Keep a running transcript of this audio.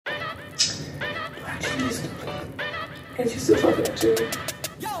Can't you still talk that too?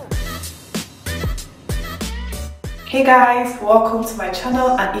 Hey guys, welcome to my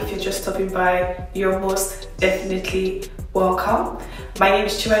channel, and if you're just stopping by, you're most definitely welcome. My name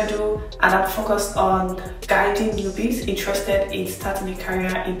is Chiwendu and I'm focused on guiding newbies interested in starting a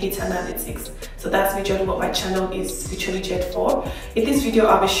career in data analytics. So that's majorly what my channel is literally geared for. In this video,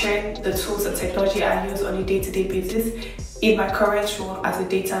 I'll be sharing the tools and technology I use on a day-to-day basis in my current role as a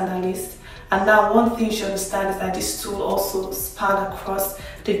data analyst. And now one thing you should understand is that this tool also spans across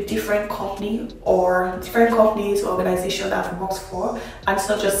the different companies or organizations that I've worked for, and it's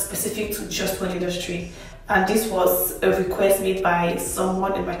not just specific to just one industry. And this was a request made by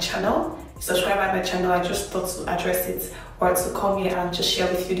someone in my channel, a subscriber in my channel. I just thought to address it or to come here and just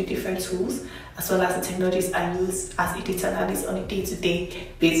share with you the different tools as well as the technologies I use as a data analyst on a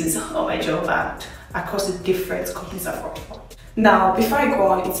day-to-day basis on my job and across the different companies I've worked for. Now, before I go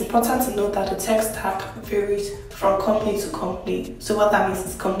on, it's important to note that the tech stack varies from company to company. So what that means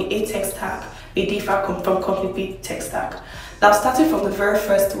is company A tech stack may differ from company B tech stack. Now, starting from the very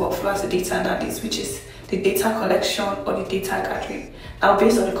first workflow as a data analyst, which is the data collection or the data gathering. Now,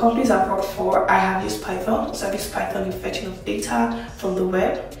 based on the companies I've worked for, I have used Python. So I've used Python in fetching of data from the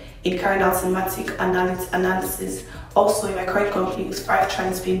web, in carrying out semantic analysis. Also, in my current company, it's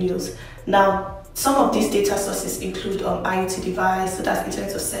Fivetran is being used. Now, some of these data sources include IoT device, so that's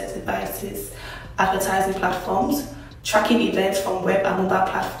Internet of Set devices, advertising platforms, tracking events from web and mobile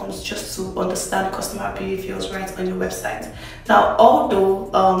platforms just to understand customer behaviors right on your website. Now,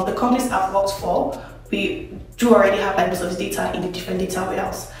 although the companies I've worked for, we do already have like most of the data in the different data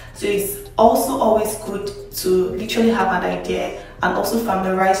warehouse. So it's also always good to literally have an idea and also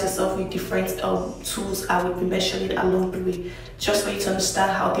familiarize yourself with different tools I will be mentioning along the way, just for you to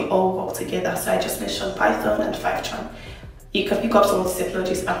understand how they all work together. So I just mentioned Python and Fivetran. You can pick up some of the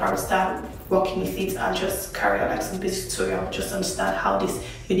technologies and probably start working with it and just carry out like some basic tutorial, just to understand how this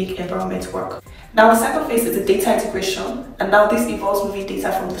unique environment works. Now, the second phase is the data integration, and now this involves moving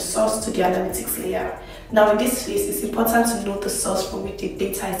data from the source to the analytics layer. Now, in this phase, it's important to know the source from which the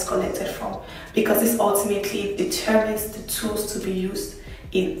data is collected from, because this ultimately determines the tools to be used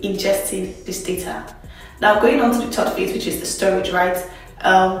in ingesting this data. Now, going on to the third phase, which is the storage, right?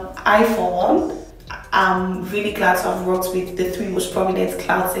 I, for one, I'm really glad to have worked with the three most prominent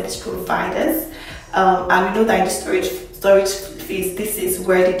cloud service providers. And we know that in the storage phase, this is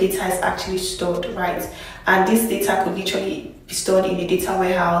where the data is actually stored, right? And this data could literally be stored in a data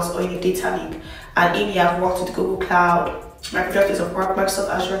warehouse or in a data lake. And in here, I've worked with Google Cloud, my previous place of work, Microsoft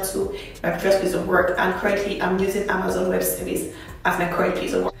Azure too, my previous place of work, and currently I'm using Amazon Web Service as my current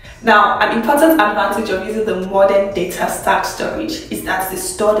place of work. Now, an important advantage of using the modern data stack storage is that it's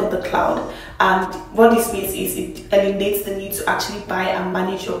stored in the cloud. And what this means is it eliminates the need to actually buy and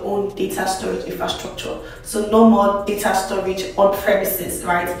manage your own data storage infrastructure. So no more data storage on premises,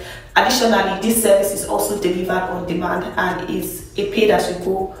 right? Additionally, this service is also delivered on demand and is a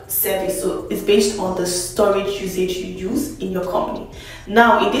pay-as-you-go service. So it's based on the storage usage you use in your company.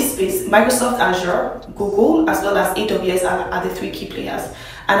 Now, in this space, Microsoft Azure, Google, as well as AWS are the three key players.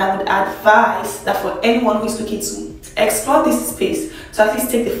 And I would advise that for anyone who is looking to explore this space, to at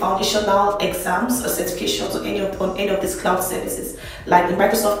least take the foundational exams or certifications on any of these cloud services, like the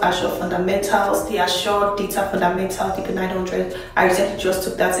Microsoft Azure Fundamentals, the Azure Data Fundamental DP900. I recently just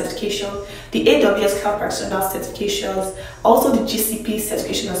took that certification. The AWS Cloud Practitioner certifications, also the GCP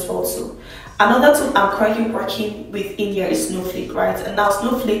certification as well too. Another tool I'm currently working with in here is Snowflake, right? And now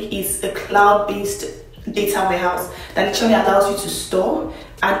Snowflake is a cloud-based data warehouse that literally allows you to store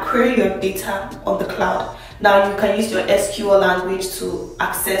and query your data on the cloud. Now, you can use your SQL language to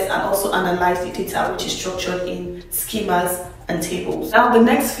access and also analyze the data, which is structured in schemas and tables. Now, the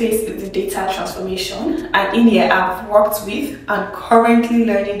next phase is the data transformation, and in here I've worked with and currently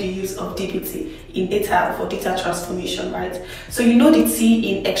learning the use of DBT in data for data transformation, right? So you know the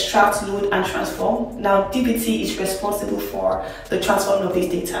T in extract, load, and transform. Now, DBT is responsible for the transforming of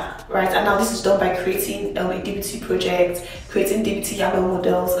this data, right? And now this is done by creating a DBT project, creating DBT YAML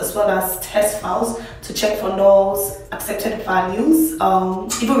models, as well as test files to check for nulls, accepted values,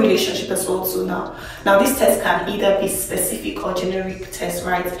 even relationship as well too now. Now, this test can either be specific or generic test,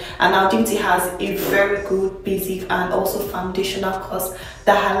 right? And now DBT has a very good basic and also foundational course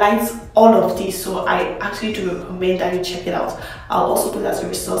that highlights all of this. So I actually do recommend that you check it out. I'll also put that as a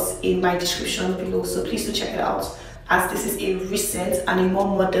resource in my description below, so please do check it out, as this is a recent and a more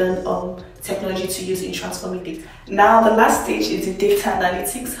modern technology to use in transforming data. Now, the last stage is the data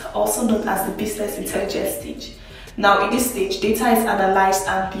analytics, also known as the business intelligence stage. Now, in this stage, data is analyzed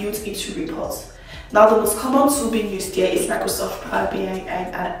and built into reports. Now the most common tool being used here is Microsoft PowerBI,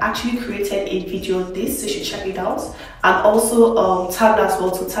 and I actually created a video on this, so you should check it out. And also Tableau as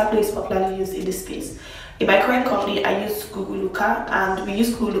well. So Tableau is popularly used in this space. In my current company, I use Google Looker, and we use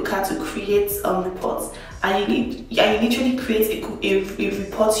Google Looker to create reports. And you literally create a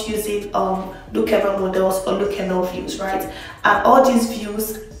report using look-ML models or look-ML views, right? And all these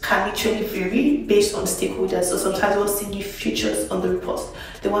views can literally vary based on stakeholders. So sometimes they want to see new features on the report.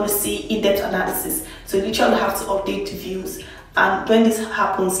 They want to see in-depth analysis. So you literally have to update the views. And when this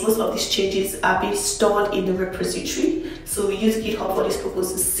happens, most of these changes are being stored in the repository. So we use GitHub for this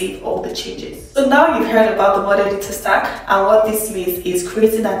purpose to save all the changes. So now you've heard about the model data stack, and what this means is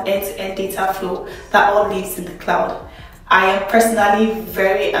creating an end-to-end data flow that all lives in the cloud. I am personally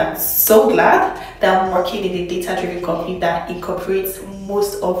so glad that I'm working in a data-driven company that incorporates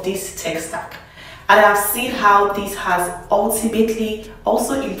most of this tech stack. And I've seen how this has ultimately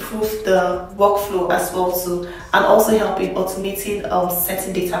also improved the workflow as well too, and also helping automating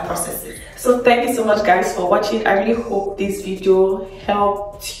certain data processes. So thank you so much guys for watching. I really hope this video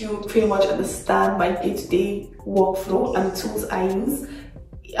helped you pretty much understand my day-to-day workflow and the tools I use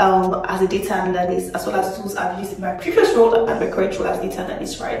as a data analyst, as well as tools I've used in my previous role and my current role as data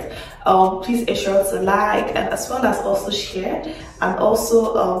analyst, right? Please ensure to like, and as well as also share, and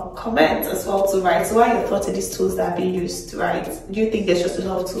also comment as well too, right? So what are your thoughts on these tools that are being used, right? Do you think there's just a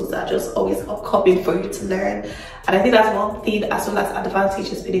lot of tools that are just always upcoming for you to learn? And I think that's one thing, as well as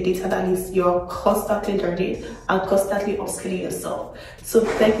advantages being a data analyst, you're constantly learning and constantly upskilling yourself. So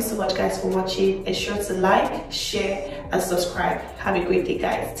thank you so much guys for watching. Ensure to like, share, and subscribe. Have a great day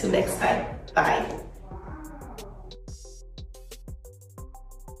guys. Till next time. Bye.